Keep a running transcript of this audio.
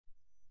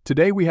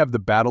Today we have the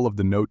battle of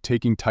the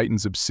note-taking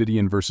titans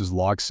Obsidian versus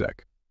Logseq.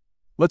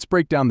 Let's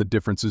break down the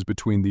differences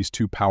between these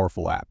two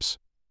powerful apps.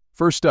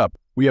 First up,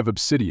 we have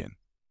Obsidian.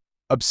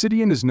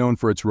 Obsidian is known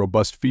for its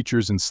robust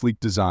features and sleek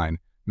design,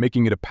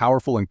 making it a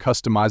powerful and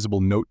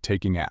customizable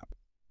note-taking app.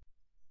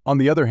 On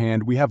the other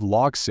hand, we have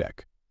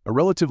Logseq, a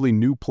relatively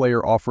new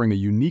player offering a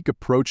unique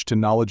approach to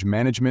knowledge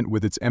management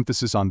with its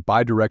emphasis on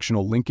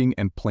bidirectional linking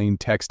and plain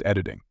text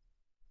editing.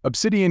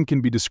 Obsidian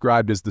can be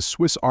described as the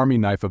Swiss Army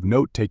knife of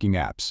note-taking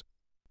apps.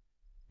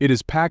 It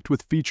is packed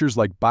with features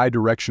like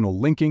bidirectional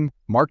linking,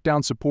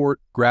 markdown support,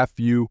 graph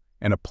view,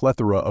 and a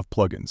plethora of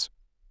plugins.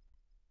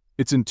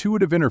 Its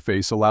intuitive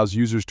interface allows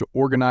users to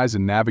organize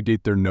and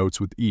navigate their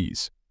notes with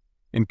ease.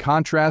 In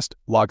contrast,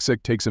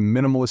 Logseq takes a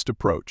minimalist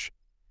approach.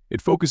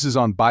 It focuses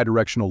on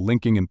bidirectional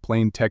linking and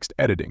plain text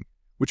editing,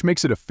 which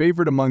makes it a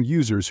favorite among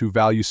users who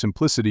value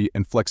simplicity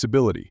and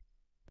flexibility.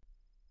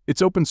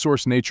 Its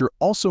open-source nature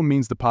also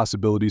means the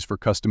possibilities for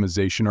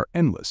customization are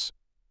endless.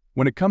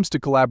 When it comes to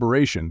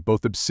collaboration,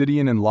 both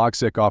Obsidian and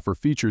Logseq offer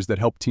features that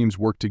help teams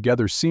work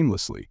together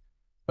seamlessly.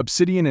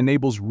 Obsidian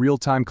enables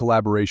real-time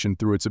collaboration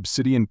through its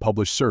Obsidian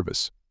Publish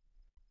service.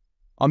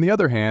 On the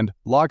other hand,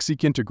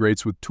 Logseq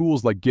integrates with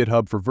tools like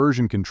GitHub for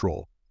version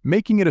control,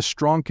 making it a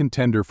strong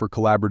contender for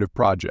collaborative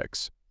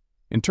projects.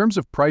 In terms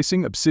of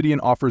pricing, Obsidian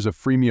offers a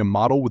freemium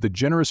model with a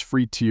generous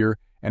free tier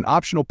and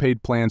optional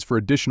paid plans for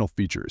additional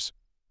features.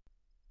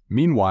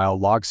 Meanwhile,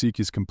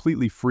 Logseq is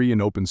completely free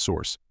and open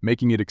source,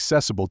 making it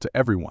accessible to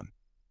everyone.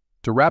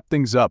 To wrap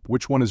things up,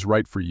 which one is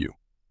right for you?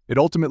 It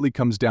ultimately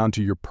comes down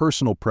to your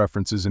personal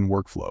preferences and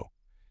workflow.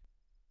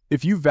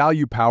 If you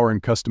value power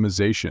and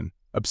customization,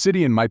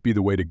 Obsidian might be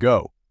the way to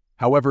go.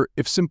 However,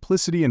 if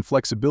simplicity and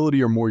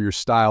flexibility are more your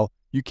style,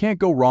 you can't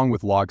go wrong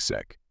with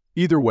Logseq.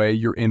 Either way,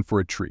 you're in for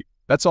a treat.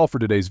 That's all for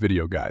today's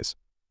video, guys.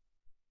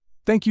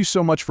 Thank you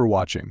so much for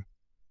watching.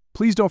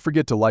 Please don't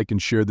forget to like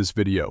and share this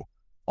video.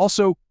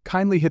 Also,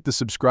 kindly hit the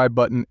subscribe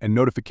button and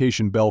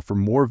notification bell for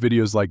more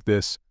videos like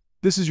this.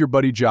 This is your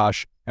buddy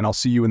Josh, and I'll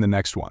see you in the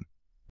next one.